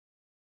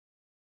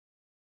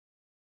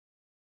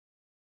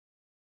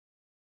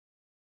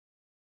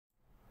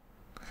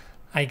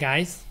Hi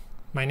guys,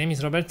 my name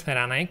is Robert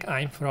Feranek,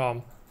 I'm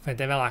from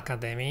Fedevel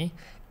Academy,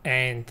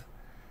 and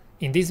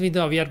in this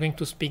video we are going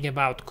to speak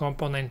about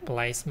component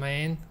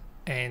placement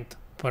and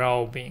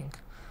probing.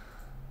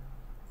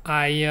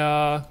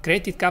 I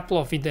created a couple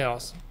of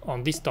videos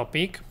on this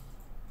topic.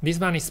 This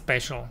one is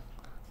special.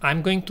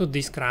 I'm going to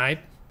describe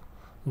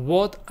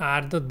what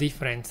are the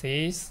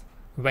differences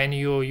when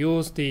you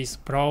use this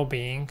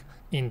probing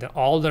in the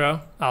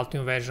older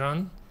Altium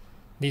version.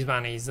 This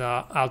one is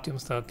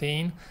Altium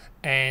 13,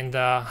 and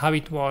how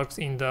it works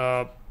in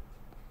the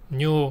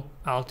new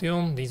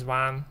Altium. This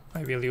one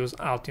I will use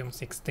Altium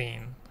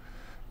 16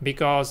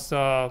 because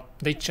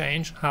they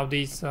change how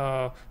this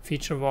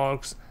feature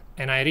works,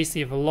 and I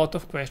receive a lot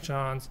of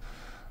questions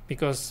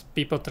because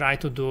people try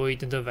to do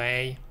it the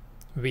way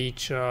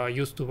which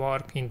used to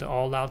work in the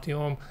old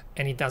Altium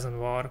and it doesn't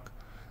work,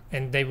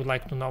 and they would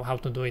like to know how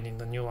to do it in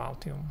the new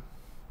Altium.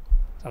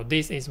 So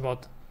this is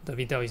what the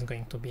video is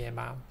going to be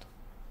about.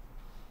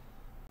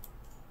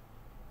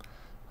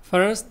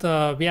 First,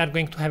 we are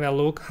going to have a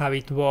look how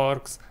it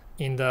works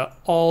in the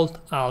old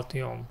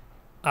Altium,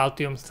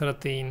 Altium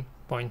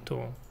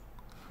 13.2.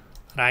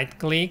 Right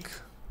click,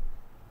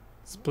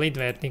 split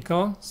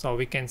vertical, so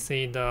we can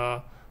see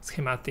the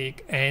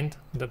schematic and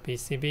the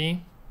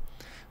PCB.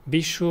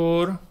 Be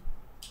sure,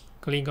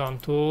 click on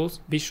tools,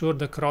 be sure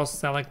the cross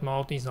select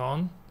mode is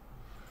on.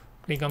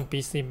 Click on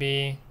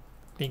PCB,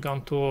 click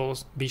on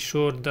tools, be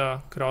sure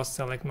the cross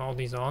select mode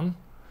is on.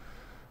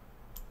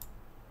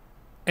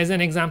 As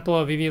an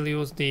example, we will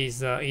use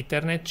this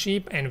Ethernet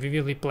chip, and we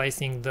will be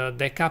placing the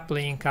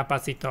decoupling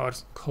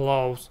capacitors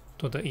close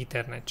to the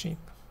Ethernet chip.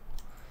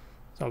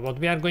 So what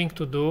we are going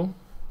to do,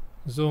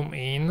 zoom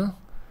in,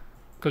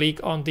 click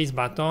on this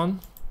button,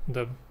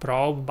 the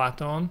probe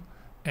button,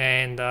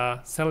 and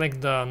select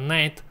the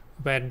net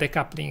where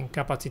decoupling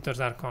capacitors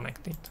are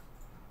connected.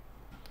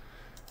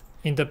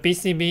 In the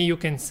PCB you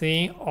can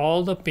see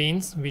all the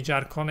pins which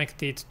are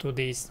connected to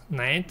this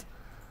net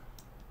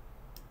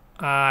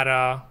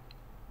are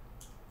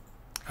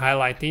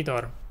highlighted,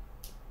 or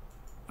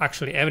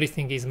actually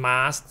everything is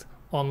masked,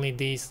 only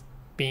these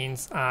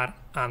pins are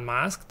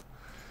unmasked.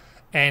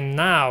 And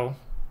now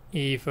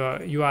if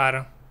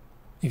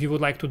you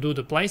would like to do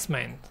the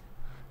placement,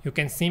 you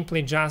can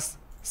simply just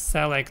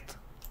select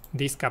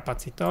these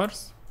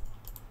capacitors,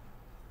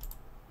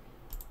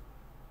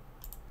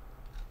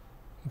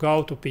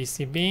 go to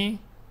PCB,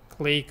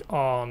 click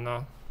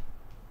on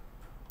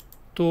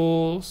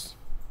tools,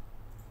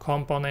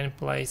 component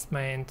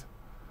placement,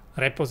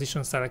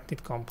 reposition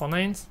selected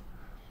components,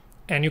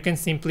 and you can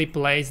simply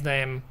place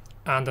them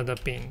under the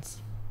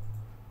pins.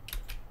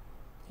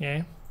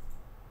 Yeah,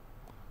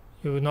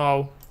 you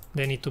know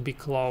they need to be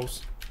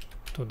close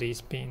to these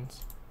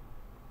pins.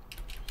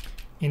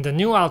 In the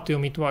new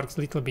Altium it works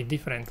a little bit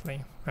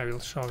differently. I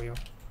will show you.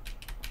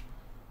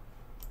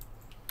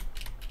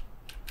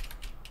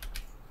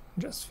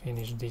 Just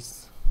finish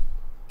this.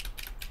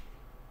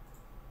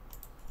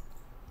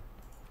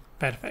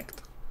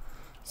 Perfect.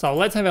 So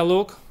let's have a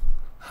look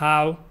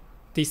how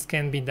this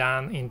can be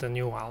done in the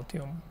new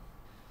Altium.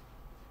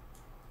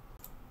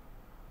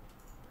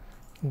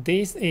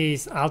 This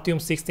is Altium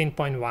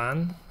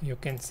 16.1, you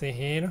can see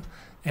here,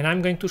 and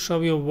I'm going to show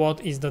you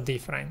what is the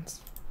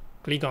difference.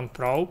 Click on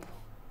probe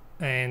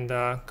and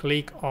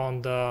click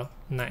on the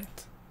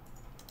net.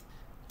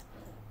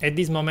 At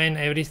this moment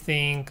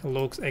everything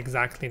looks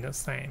exactly the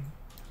same.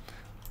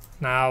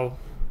 Now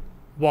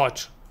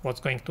watch what's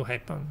going to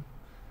happen.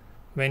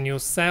 When you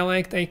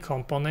select a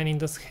component in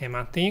the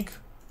schematic,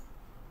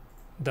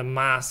 the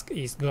mask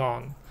is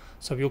gone,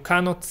 so you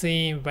cannot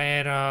see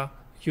where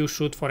you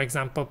should, for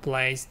example,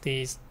 place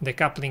these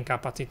decoupling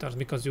capacitors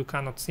because you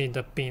cannot see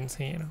the pins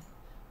here.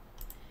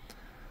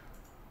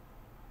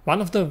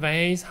 One of the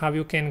ways how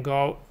you can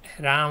go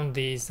around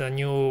this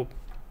new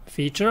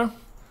feature,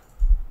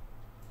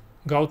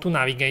 go to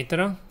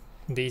navigator.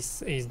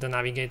 This is the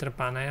navigator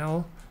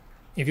panel.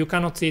 If you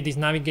cannot see this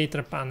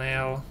navigator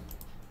panel,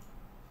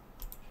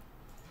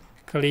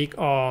 click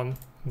on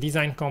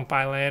design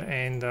compiler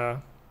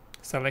and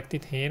select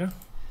it here.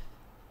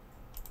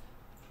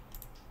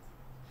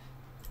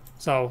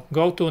 So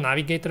go to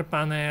navigator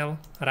panel,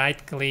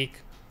 right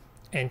click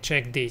and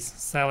check this,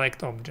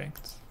 select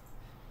objects.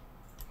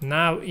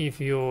 Now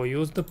if you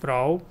use the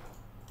probe,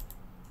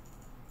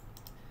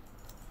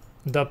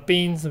 the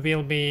pins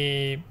will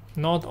be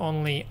not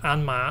only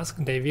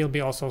unmasked, they will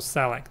be also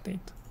selected.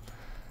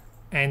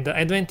 And the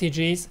advantage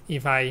is,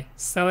 if I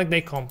select a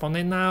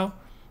component now,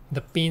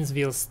 the pins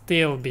will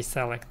still be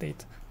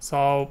selected.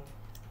 So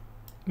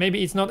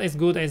maybe it's not as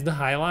good as the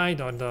highlight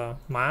or the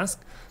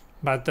mask,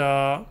 but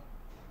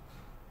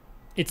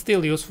it's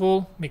still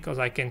useful because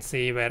I can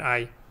see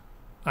where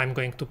I'm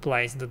going to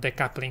place the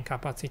decoupling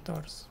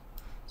capacitors.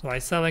 So I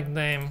select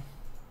them,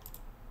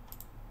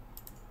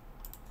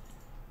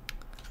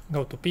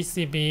 go to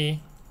PCB,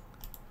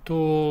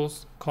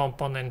 tools,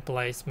 component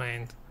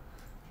placement,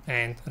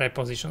 and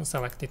reposition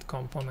selected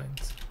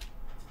components.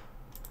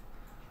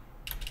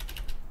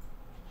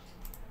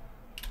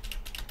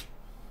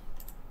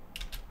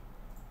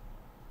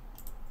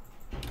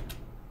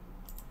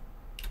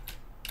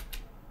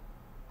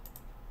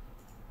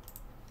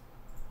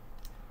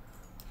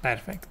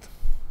 Perfect.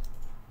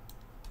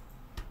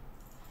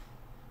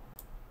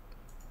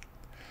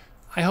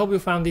 I hope you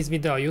found this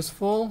video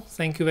useful.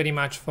 Thank you very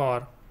much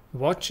for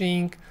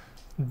watching.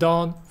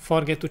 Don't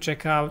forget to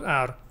check out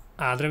our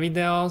other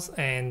videos,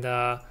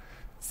 and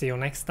see you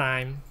next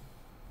time.